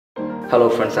Hello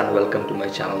friends and welcome to my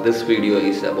channel. This video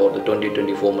is about the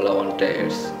 2020 Formula 1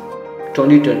 tyres.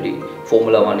 2020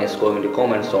 Formula 1 is going to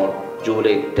commence on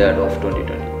July 3rd of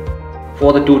 2020.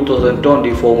 For the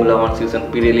 2020 Formula 1 season,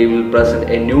 Pirelli will present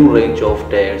a new range of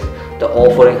tyres. The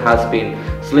offering has been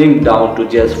slimmed down to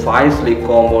just 5 slick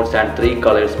compounds and 3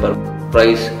 colors per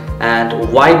price,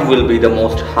 and white will be the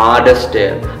most hardest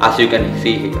tyre, as you can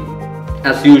see here.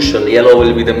 As usual, yellow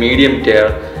will be the medium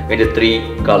tyre in the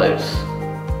 3 colors,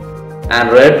 and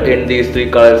red in these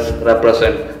 3 colors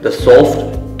represent the soft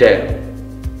tyre.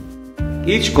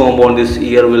 Each compound this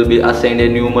year will be assigned a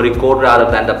numeric code rather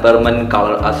than the permanent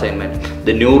color assignment.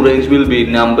 The new range will be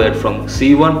numbered from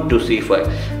C1 to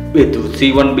C5, with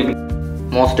C1 being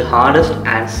most hardest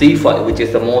and C5 which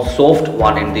is the most soft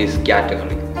one in this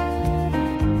category.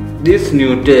 These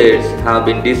new tyres have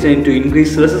been designed to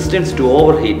increase resistance to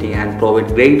overheating and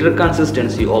provide greater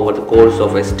consistency over the course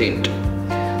of a stint.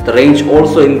 The range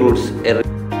also includes a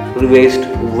revised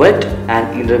wet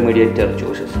and intermediate tyre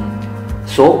choices.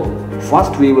 So,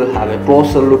 first we will have a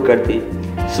closer look at the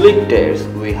slick tyres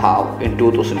we have in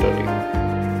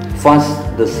 2020. First,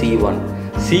 the C1.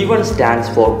 C1 stands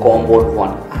for Compound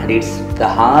 1 and it's the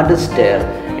hardest tyre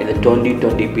in the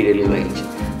 2020 Pirelli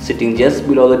range, sitting just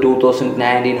below the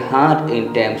 2019 hard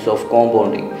in terms of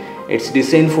compounding. It's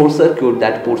designed for circuit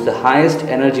that puts the highest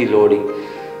energy loading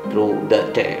through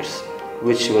the tyres,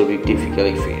 which will be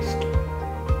typically faced.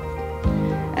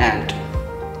 And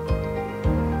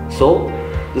so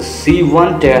the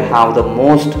C1 tyre have the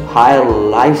most higher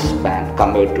lifespan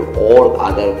compared to all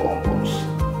other compounds.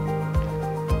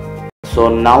 So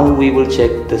now we will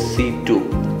check the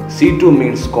C2. C2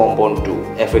 means compound 2,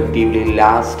 effectively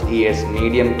last year's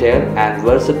medium tyre and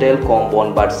versatile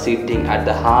compound, but sitting at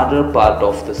the harder part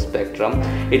of the spectrum.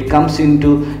 It comes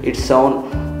into its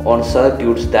own on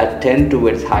circuits that tend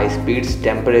towards high speeds,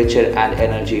 temperature and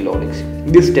energy loadings.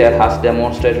 This tyre has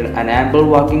demonstrated an ample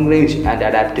working range and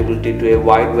adaptability to a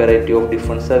wide variety of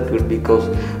different circuits because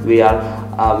we have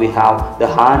the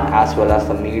hard as well as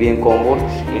the medium compound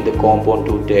in the compound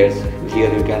 2 tyres.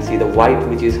 Here you can see the white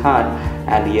which is hard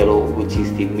and yellow which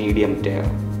is the medium tyre.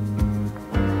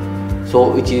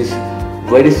 So which is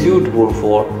very suitable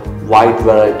for wide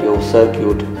variety of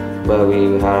circuit where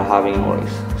we are having a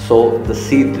race. So the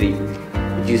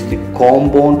C3, which is the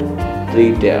compound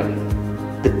 3 tyre.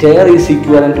 The tyre is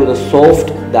equivalent to the soft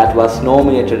that was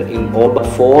nominated in all but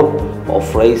 4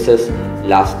 of races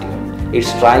last year. It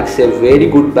strikes a very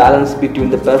good balance between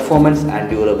the performance and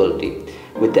durability.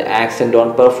 With the accent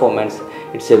on performance,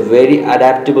 it's a very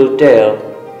adaptable tyre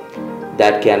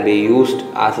that can be used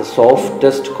as a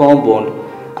softest compound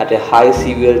at a high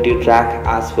severity track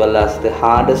as well as the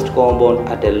hardest compound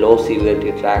at a low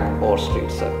severity track or street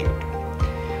circuit.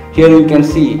 Here you can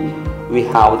see we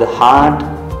have the hard,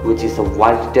 which is a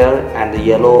white tyre, and the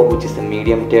yellow, which is a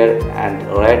medium tyre, and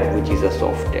red, which is a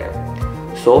soft tyre.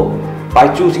 So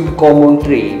by choosing the compound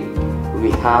 3,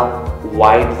 we have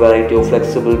wide variety of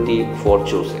flexibility for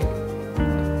choosing.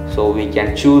 So we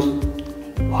can choose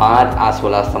hard as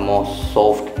well as the most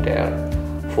soft tyre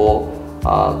for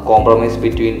compromise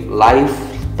between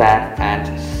lifespan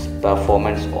and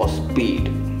performance or speed.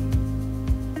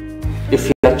 If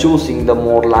we are choosing the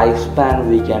more lifespan,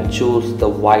 we can choose the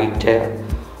white tyre,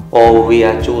 or we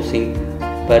are choosing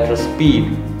better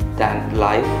speed than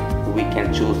life, we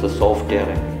can choose the soft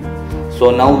tyre. So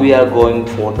now we are going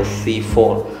for the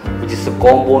C4, which is a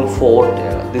compound 4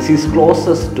 tyre. This is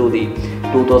closest to the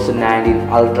 2019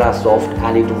 Ultra Soft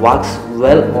and it works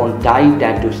well on tight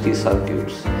and twisty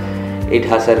circuits. It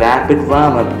has a rapid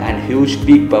warm-up and huge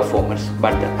peak performance,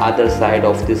 but the other side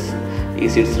of this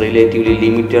is its relatively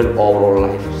limited overall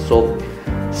life. So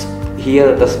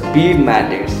here the speed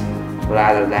matters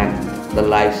rather than the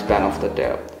lifespan of the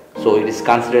tyre. So it is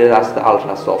considered as the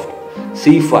ultra soft.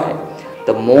 C5,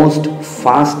 the most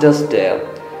fastest tyre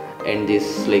in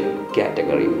this slick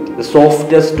category. The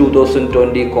softest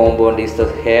 2020 compound is the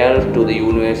heir to the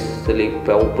universally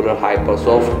popular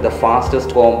Hypersoft, the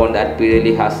fastest compound that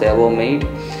Pirelli has ever made.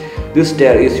 This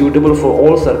tyre is suitable for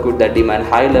all circuits that demand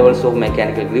high levels of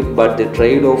mechanical grip, but the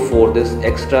trade-off for this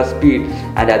extra speed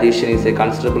and addition is a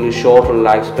considerably shorter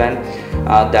lifespan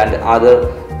than the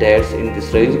other tyres in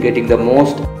this range. Getting the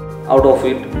most out of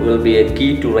it will be a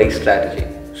key to race strategy.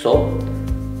 So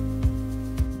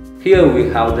here we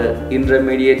have the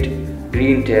intermediate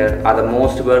green tyre are the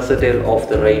most versatile of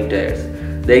the rain tyres.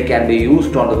 They can be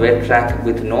used on the wet track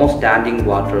with no standing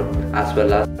water as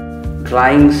well as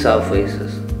drying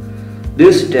surfaces.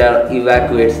 This tyre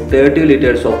evacuates 30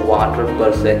 liters of water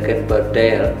per second per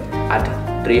tyre at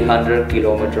 300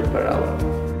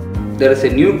 km/h. There is a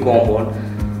new compound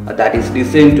that is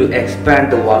designed to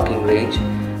expand the working range,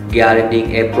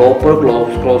 guaranteeing a proper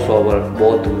crossover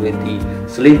both with the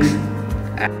slicks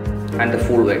and the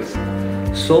full weights.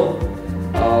 So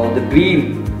the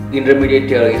green intermediate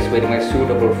tier is very much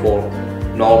suitable for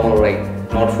normal rain,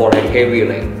 not for a heavy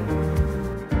rain.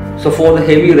 So for the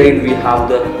heavy rain, we have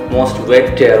the most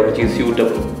wet tier, which is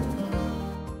suitable.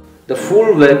 The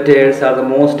full wet tiers are the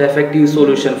most effective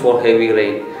solution for heavy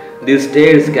rain. These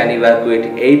tiers can evacuate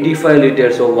 85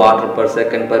 liters of water per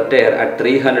second per tire at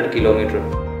 300 km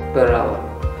per hour.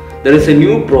 There is a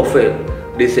new profile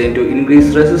designed to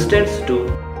increase resistance to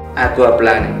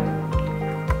aquaplaning,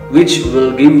 which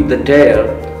will give the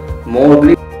tire more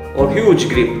grip or huge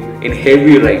grip in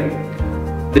heavy rain.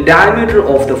 The diameter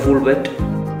of the full wet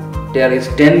tire is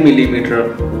 10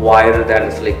 mm wider than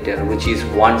the slick tire, which is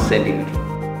 1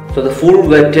 cm. So the full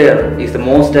wet tire is the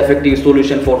most effective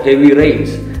solution for heavy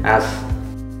rains, as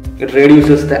it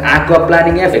reduces the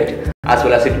aquaplaning effect as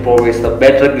well as it provides the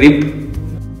better grip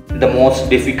in the most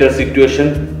difficult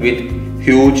situation with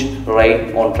huge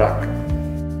rain on track.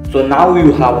 So now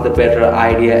you have the better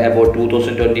idea about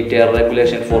 2020 tire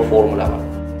regulation for Formula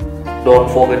 1. Don't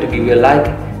forget to give a like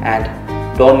and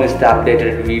don't miss the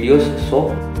updated videos.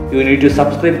 So you need to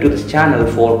subscribe to this channel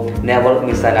for never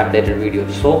miss an updated video.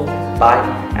 So bye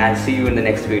and see you in the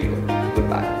next video.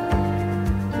 Goodbye.